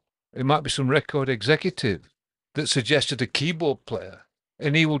producer, it might be some record executive that suggested a keyboard player,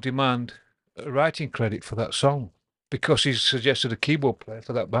 and he will demand a writing credit for that song because he's suggested a keyboard player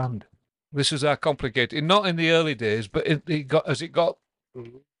for that band. This is how complicated. Not in the early days, but as it got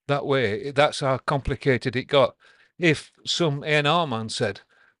that way, that's how complicated it got. If some A&R man said,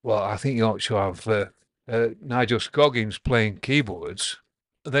 "Well, I think you ought to have Nigel Scoggins playing keyboards,"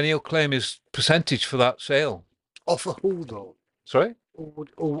 then he'll claim his percentage for that sale. Off of who though? Sorry?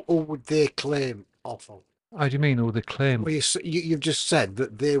 Who would they claim off of? How do you mean? Who they claim? Well, you've just said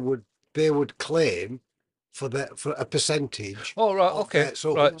that they would claim for a percentage. Oh, right, of okay. their-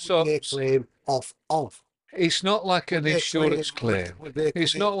 so Right, who so would they claim off of? it's not like an Would they insurance claim- claim. would they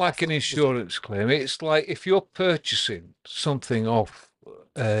It's claim not like off an of music? insurance claim. It's like if you're purchasing something off,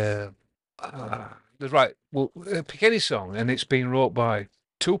 right, well, pick any song and it's been wrote by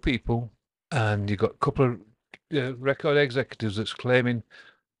two people and you've got a couple of record executives that's claiming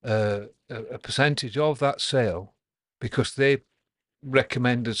a percentage of that sale because they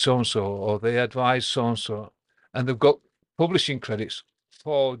recommended so-and-so or they advised so-and-so and they've got publishing credits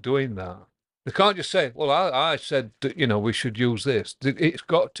for doing that. They can't just say, "Well, I said that we should use this." It's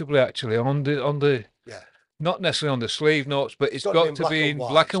got to be actually on the Yeah. not necessarily on the sleeve notes, but it's got to be in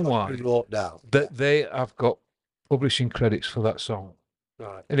black and white wrote down. that they have got publishing credits for that song.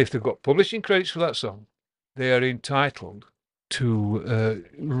 Right. And if they've got publishing credits for that song, they are entitled to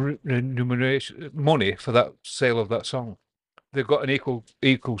remuneration money for that sale of that song. They've got an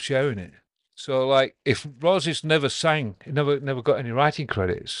equal share in it. So, like, if Rosie's never sang, never got any writing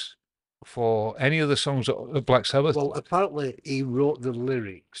credits for any of the songs that Black Sabbath. Well, apparently he wrote the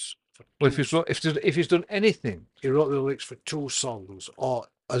lyrics. Well, if he's done anything, He wrote the lyrics for 2 songs, or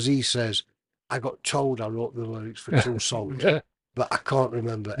as he says, I got told I wrote the lyrics for 2 songs, but I can't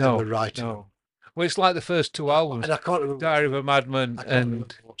remember ever writing. No. Well, it's like the first 2 albums, And I can't remember. Diary of a Madman I can't remember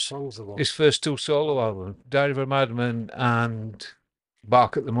and what songs they were. his first 2 solo albums, Diary of a Madman and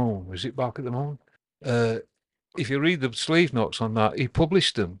Bark at the Moon. Was it Bark at the Moon? If you read the sleeve notes on that, he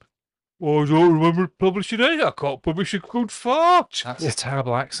published them. Oh, I don't remember publishing any. I can't publish a good fart. That's a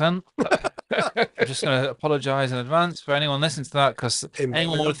terrible accent. I'm just going to apologise in advance for anyone listening to that, because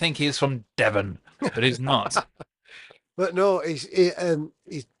anyone would think he's from Devon, but he's not. But no, it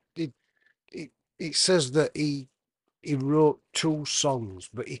says that he wrote 2 songs,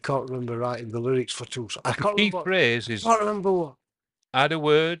 but he can't remember writing the lyrics for 2 songs. I The can't key remember. phrase is I can't remember what. add a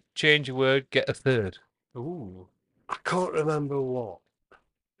word, change a word, get a third. Ooh. I can't remember what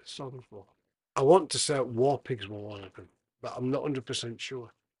the songs were. I want to say War Pigs were one of them, but I'm not 100%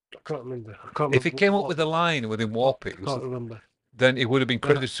 sure. I can't remember. If he came up with a line within War I Pigs, can't remember. then he would have been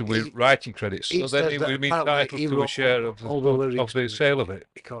credited with writing credits. he So then says he that would have been apparently entitled he to a wrote share of all the lyrics the to it. sale of it.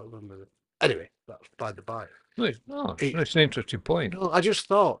 I can't remember them. Anyway, that's by the by. No, it's an interesting point. No, I just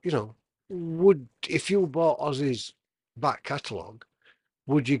thought, if you bought Ozzy's back catalogue,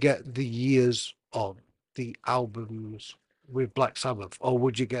 would you get the years of the albums with Black Sabbath, or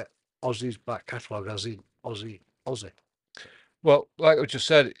would you get Ozzy's back catalogue as in Ozzy? Well, like I just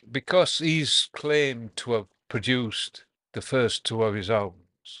said, because he's claimed to have produced the first 2 of his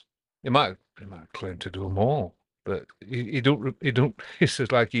albums, he might claim to do them all, but he don't. It's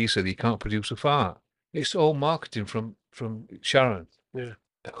just like he said, he can't produce a fart. It's all marketing from Sharon. Yeah.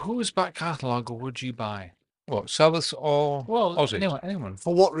 Whose back catalogue would you buy? What, Sabbath or Well, Ozzy? anyone.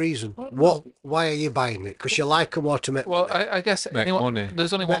 For what reason? Well, Why are you buying it? Because you like them or to make Well, money? I guess Make anyone. money.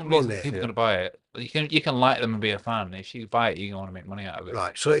 There's only Make one reason money, people are yeah. going to buy it. You can like them and be a fan. If you buy it, you want to make money out of it.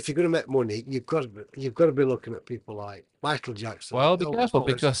 Right. So if you're going to make money, you've got to be looking at people like Michael Jackson. Well, be Elvis careful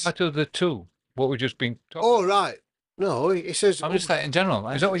Presley. because Out of the two, what we've just been talking Oh, right. No, it says. I'm just saying in general.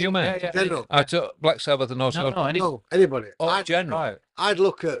 Is that what you meant? Yeah, General. Out of Black Sabbath and No, also no, No, anybody. Oh, general. Right. I'd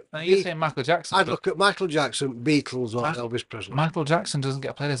look at. No, you're saying Michael Jackson. I'd but look at Michael Jackson, Beatles, or Ma- Elvis Presley. Michael Jackson doesn't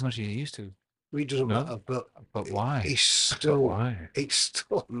get played as much as he used to. It doesn't No. matter, but why? It's still, Why? it's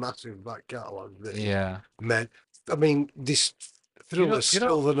still a massive back catalogue. Yeah. Man, I mean, this Thriller's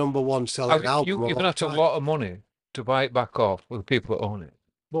still the number one selling album. You're of going to all have to have a time. lot of money to buy it back off with the people that own it.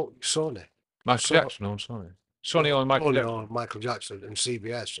 Well, Sony. Michael So- Jackson owns Sony. Sony owns Michael Sony Jackson. or Michael Jackson and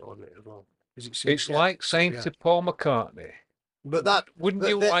CBS on it as well. Is it CBS? It's like saying Yeah. to Paul McCartney, But that wouldn't but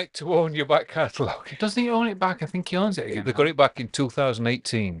you they- like to own your back catalogue? Doesn't he own it back? I think he owns it again. They got it back in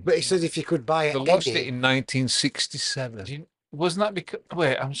 2018. But he says if you could buy it, They lost it in 1967. Wasn't that because?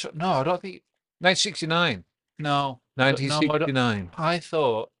 Wait, I'm sure. No, I don't think. 1969. No. 1969. I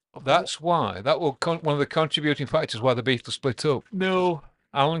thought That's why. That was one of the contributing factors why the Beatles split up. No.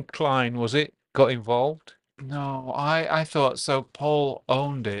 Alan Klein, was it, got involved? No, I thought so. Paul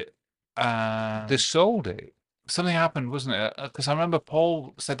owned it. They sold it. Something happened, wasn't it? Because I remember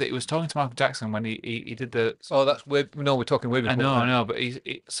Paul said that he was talking to Michael Jackson when he did the. Oh, that's way. No, we're talking way before. I that. know, but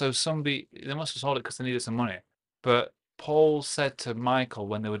so somebody they must have sold it because they needed some money. But Paul said to Michael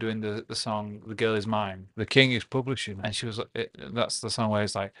when they were doing the song "The Girl Is Mine," The King is publishing. and she was like, that's the song where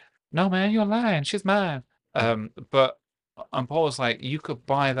he's like, "No man, you're lying. She's mine." But and Paul was like, "You could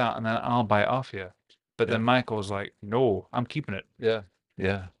buy that, and then I'll buy it off you." But then Michael was like, "No, I'm keeping it." Yeah,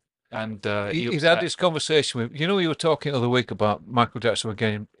 yeah. And He's had this conversation with. You know, you were talking the other week about Michael Jackson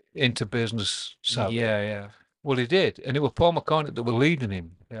getting into business. Savvy. Yeah. Well, he did, and it was Paul McCartney that were leading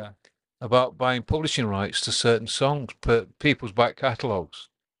him. Yeah. About buying publishing rights to certain songs per people's back catalogues,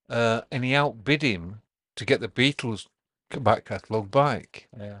 and he outbid him to get the Beatles back catalogue back.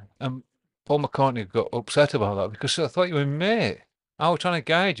 Yeah. And Paul McCartney got upset about that because I thought you were mate. I was trying to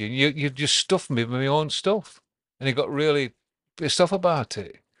guide you. You just stuffed me with my own stuff, and he got really pissed off about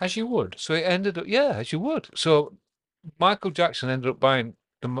it. As you would. So it ended up, yeah, as you would. So Michael Jackson ended up buying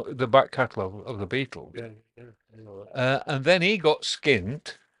the back catalogue of the Beatles, and then he got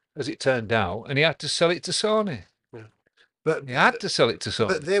skinned, as it turned out, and he had to sell it to Sony. But He had to sell it to Sony.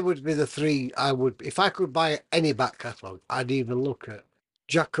 But they would be the three I would, if I could buy any back catalogue, I'd even look at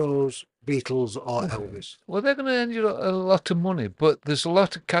Jacko's, Beatles, or Elvis. Well, they're going to earn you a lot of money, but there's a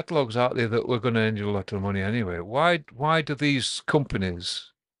lot of catalogues out there that we're going to earn you a lot of money anyway. Why do these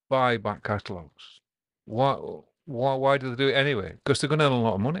companies buy back catalogues? Why do they do it anyway? Because they're going to earn a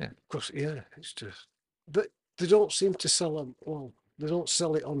lot of money. Of course, yeah, it's just. But they don't seem to sell them. Well, they don't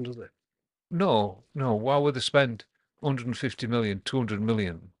sell it on, do they? No. Why would they spend 150 million, 200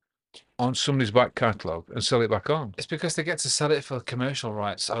 million on somebody's back catalogue and sell it back on? It's because they get to sell it for commercial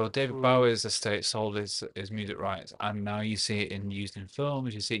rights. So David Bowie's estate sold his music rights, and now you see it used in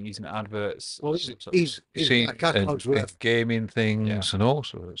films, you see it used in adverts. Well, He's seen back catalogue's and worth. gaming things and all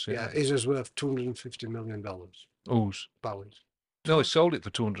sorts. Yeah, his is worth $250 million. Who's? Bowie's. No, he sold it for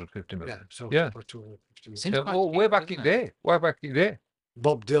 250 million. Yeah, so Yeah. for 250 million. Seems quite Well, way cheap, back doesn't in it? day. Way back in day.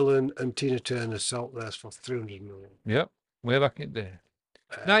 Bob Dylan and Tina Turner sold theirs for 300 million. Yep. Way back in day.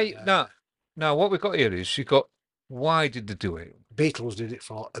 Uh, Now, what we've got here is you got why did they do it? Beatles did it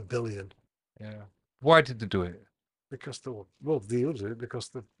for $1 billion Yeah. Why did they do it? because they did it because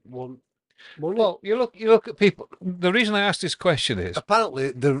they want money. Well, you look at people. The reason I asked this question is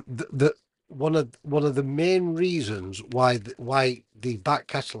Apparently, the one of the main reasons why the back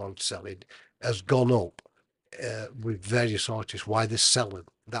catalogue selling has gone up with various artists, why they're selling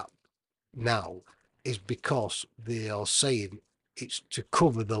that now, is because they are saying it's to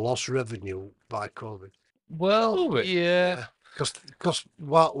cover the lost revenue by COVID. well, yeah. Because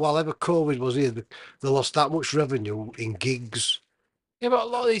while ever COVID was here, they lost that much revenue in gigs, Yeah, but a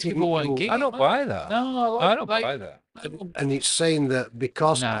lot of these people weren't gigging. I don't man. buy that. No, I don't buy that. and it's saying that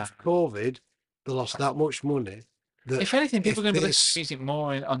because Nah. of COVID, they lost that much money. That If anything, people are going to be this- listening to music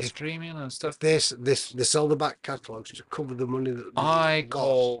more on streaming and stuff. they sell the back catalogues to cover the money that they I lost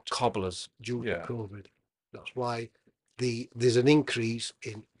call cobblers. due Yeah. to COVID. That's why there's an increase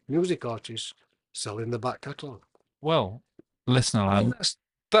in music artists selling the back catalogue. Well, listener land.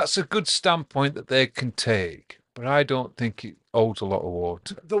 That's a good standpoint that they can take, but I don't think it holds a lot of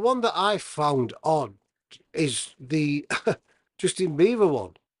water. The one that I found odd is the Justin Bieber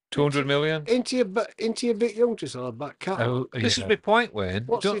one. 200 million. Ain't you a bit young to sell a back catalogue? Oh, This is yeah. my point, Wayne.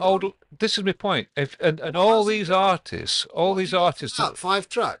 What's Don't he hold, done? this is my point. And What all has he these done? artists, all these artists, That 5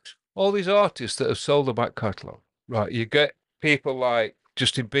 tracks. all these artists that have sold the back catalogue, right? You get people like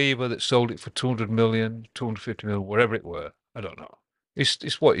Justin Bieber that sold it for 200 million, 250 million, whatever it were. I don't know.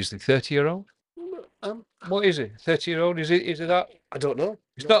 It's what is the 30-year-old? What is it? 30-year-old? Is it that? I don't know.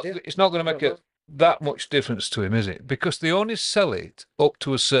 It's No not. idea. It's not going to I make don't that much difference to him, is it? Because they only sell it up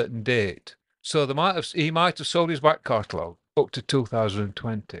to a certain date. So he might have sold his back catalogue up to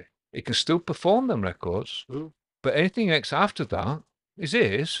 2020. He can still perform them records, Mm. but anything after that is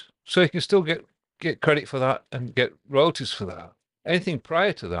his. So he can still get credit for that and get royalties for that. Anything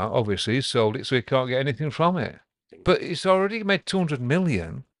prior to that, obviously, he's sold it, so he can't get anything from it. But he's already made 200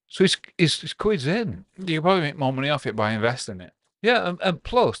 million, so his quid's in. You can probably make more money off it by investing it. Yeah, and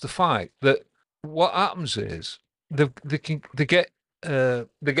plus the fact that what happens is they get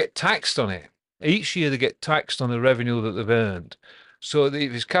taxed on it. Each year they get taxed on the revenue that they've earned. So if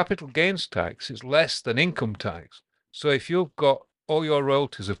it's capital gains tax, it's less than income tax. So if you've got all your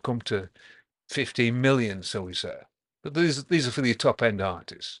royalties have come to 15 million, so we say, but these are for the top end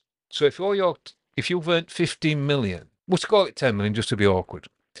artists. So if you've earned 15 million, let's call it 10 million just to be awkward.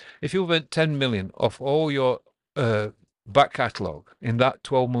 If you've earned 10 million off all your back catalogue in that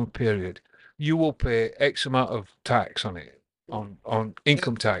 12-month period, you will pay X amount of tax on it, on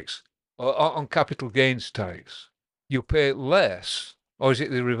income tax, or on capital gains tax. You'll pay less, or is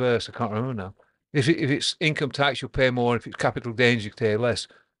it the reverse? I can't remember now. If it's income tax, you'll pay more. If it's capital gains, you pay less.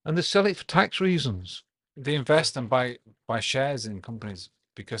 And they sell it for tax reasons. They invest and buy shares in companies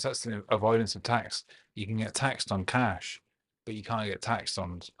because that's the avoidance of tax. You can get taxed on cash, but you can't get taxed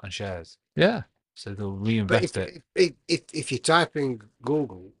on shares. Yeah. So they'll But reinvest it. if you type in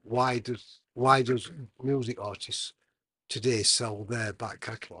Google, why does music artists today sell their back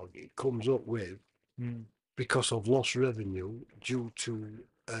catalogue? It comes up with because of lost revenue due to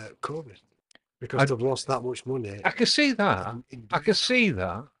COVID. Because they've lost that much money. I can see that. I can see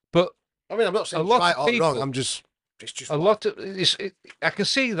that. But I mean, I'm not saying a it's lot right of or wrong. people- I'm just it's just a lot of I can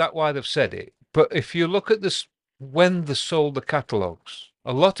see that why they've said it. But if you look at this, when they sold the catalogues,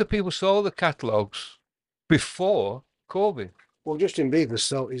 a lot of people sold the catalogues before COVID. Well, Justin Bieber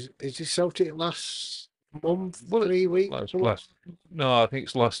sold is he sold it last month, Well, 3 weeks? No, I think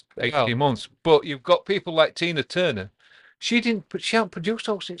it's last 18 months. But you've got people like Tina Turner. She hadn't produced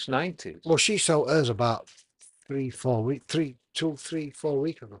all since 90s. Well, she sold hers about 4 weeks ago.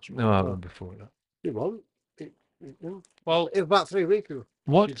 No, I went before that. You won't. Well, It was about 3 weeks ago.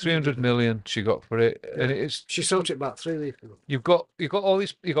 what 300 million she got for it, and Yeah. it's She sold it about 3 weeks ago. you've got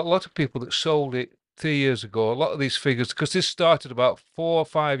a lot of people that sold it 3 years ago. A lot of these figures, because this started about 4 or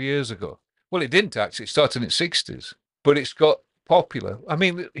 5 years ago. Well, it didn't actually. It started in the 60s, but it's got popular. I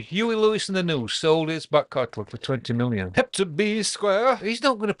mean, Huey Lewis and the News sold his back catalogue for 20 million. hip to be square. He's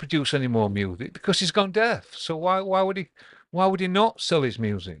not going to produce any more music because he's gone deaf. So why would he not sell his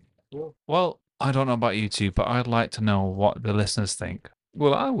music? Well, I don't know about you two, but I'd like to know what the listeners think.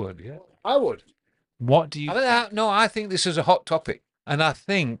 Well, I would, yeah. I would. What do you? No, I think this is a hot topic, and I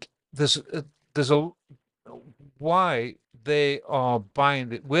think there's a why they are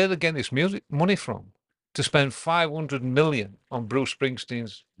buying it. Where they're getting this music money from to spend 500 million on Bruce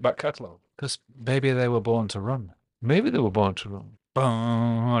Springsteen's back catalogue? Because maybe they were born to run. Maybe they were born to run.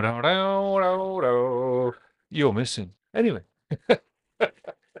 You're missing. Anyway,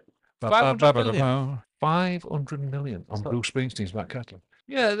 500 million. 500 million on Bruce Springsteen's back catalogue.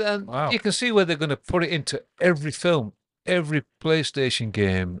 Yeah, and Wow. you can see where they're going to put it into every film, every PlayStation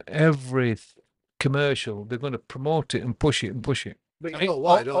game, every commercial. They're going to promote it and push it and push it. But you I mean, know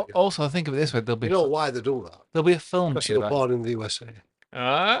why, don't you? Also, think of it this way: You know why they do that? there'll be a film. Because to they were that. born in the USA.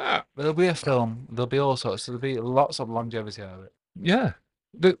 There'll be a film. There'll be all sorts. There'll be lots of longevity out of it. Yeah,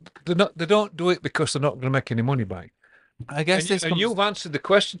 they don't do it because they're not going to make any money back. I guess And you've answered the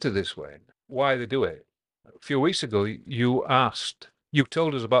question to this, Wayne, why they do it. A few weeks ago, you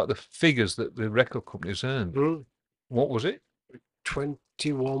told us about the figures that the record companies earned. What was it?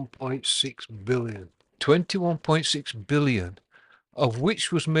 21.6 billion. 21.6 billion, of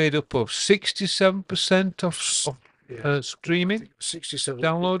which was made up of 67% of streaming, 67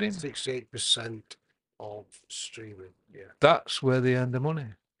 downloading. 68% of streaming. Yeah. That's where they earn the money.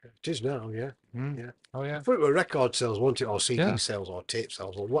 It is now, yeah. Yeah. Oh I yeah. thought it were record sales, wasn't it? Or CD Yeah. sales or tape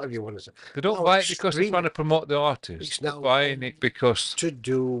sales or whatever you want to say. They don't No, buy it it's because they're trying streaming. to promote the artist. It's They're now buying it because to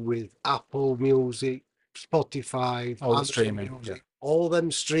do with Apple Music, Spotify, All the Amazon streaming, Music, all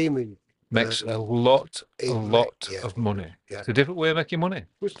them streaming. makes a lot yeah. of money. Yeah. It's a different way of making money.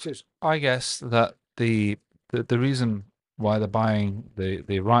 Which is I guess that the reason why they're buying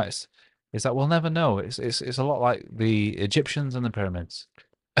the rights is that we'll never know. It's a lot like the Egyptians and the pyramids.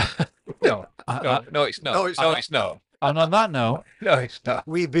 No, I- no, it's not. No, it's No, not. it's not. And on that note, No, it's not.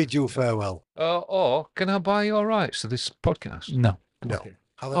 We bid you farewell. Or can I buy your rights to this podcast? no. No. Okay.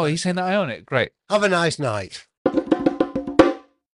 Have a Oh, nice- he's saying that I own it. Great. have a nice night.